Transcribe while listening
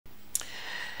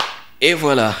Et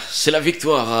voilà, c'est la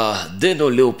victoire de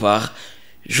nos léopards.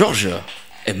 Georges,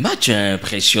 un match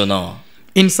impressionnant.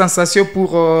 Une sensation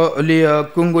pour les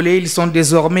Congolais. Ils sont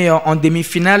désormais en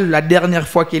demi-finale. La dernière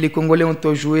fois que les Congolais ont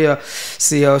joué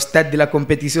ces stades de la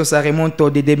compétition, ça remonte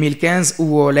de 2015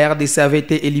 où la RDC avait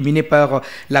été éliminée par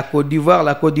la Côte d'Ivoire.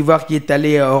 La Côte d'Ivoire qui est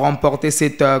allée remporter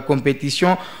cette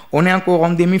compétition. On est encore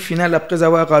en demi-finale après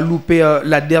avoir loupé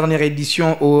la dernière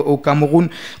édition au Cameroun.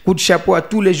 Coup de chapeau à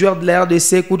tous les joueurs de la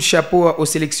RDC, coup de chapeau aux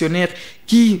sélectionneurs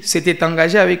qui s'étaient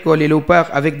engagés avec les Léopards,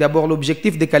 avec d'abord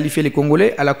l'objectif de qualifier les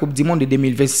Congolais à la Coupe du Monde de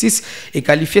 2026 et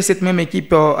qualifier cette même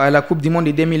équipe à la Coupe du Monde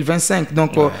de 2025.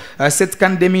 Donc, cette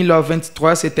CAN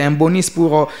 2023, c'était un bonus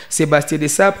pour Sébastien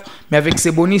Desabre. Mais avec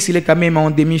ces bonus, il est quand même en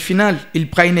demi-finale. Il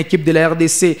prend une équipe de la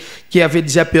RDC qui avait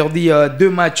déjà perdu 2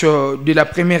 matchs de la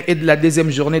première et de la deuxième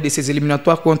journée de ses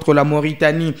éliminatoires contre la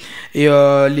Mauritanie et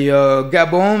les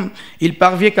Gabon. Il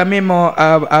parvient quand même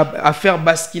à faire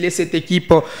basculer cette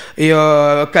équipe et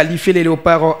qualifier les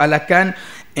Léopards à la CAN.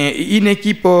 Une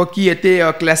équipe qui était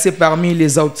classée parmi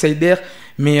les outsiders,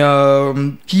 mais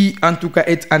qui en tout cas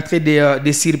est en train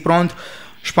de surprendre.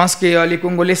 Je pense que les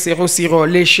Congolais seront sur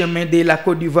les chemins de la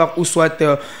Côte d'Ivoire ou soit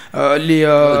les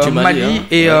Mali. Hein.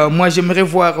 Et moi, j'aimerais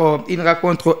voir une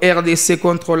rencontre RDC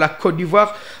contre la Côte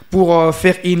d'Ivoire pour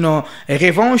faire une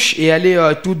revanche et aller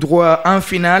tout droit en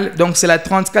finale. Donc, c'est la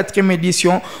 34e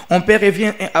édition. On peut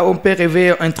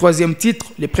rêver un 3e titre.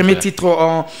 Le premier titre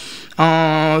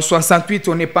en 68,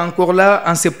 on n'est pas encore là.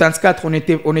 En 74,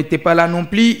 on n'était pas là non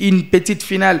plus. Une petite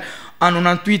finale en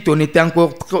 98, on était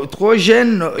encore trop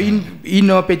jeune.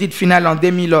 Une petite finale en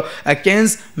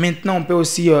 2015. Maintenant, on peut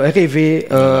aussi rêver,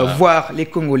 voir les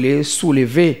Congolais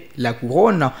soulever la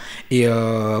couronne et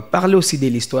parler aussi de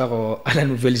l'histoire à la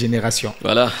nouvelle génération.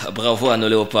 Voilà, bravo à nos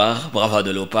léopards, bravo à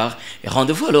nos léopards. Et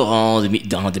rendez-vous alors en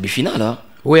demi-finale. Hein.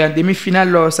 Oui, en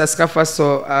demi-finale, ça sera face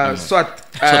à soit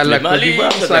à la Côte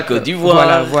d'Ivoire, soit la Côte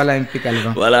d'Ivoire. Voilà,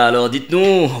 impeccablement. Voilà, alors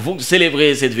dites-nous, vous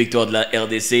célébrez cette victoire de la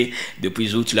RDC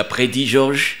depuis où tu l'as prédit,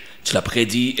 Georges? Tu l'as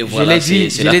prédit et voilà.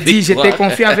 Je l'ai dit, j'étais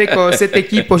confiant avec cette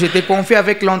équipe, j'étais confiant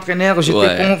avec l'entraîneur,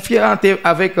 j'étais confiant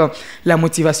avec la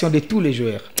motivation de tous les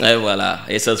joueurs. Et voilà,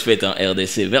 et ça se fait en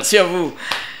RDC. Merci à vous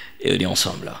et on est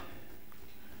ensemble là.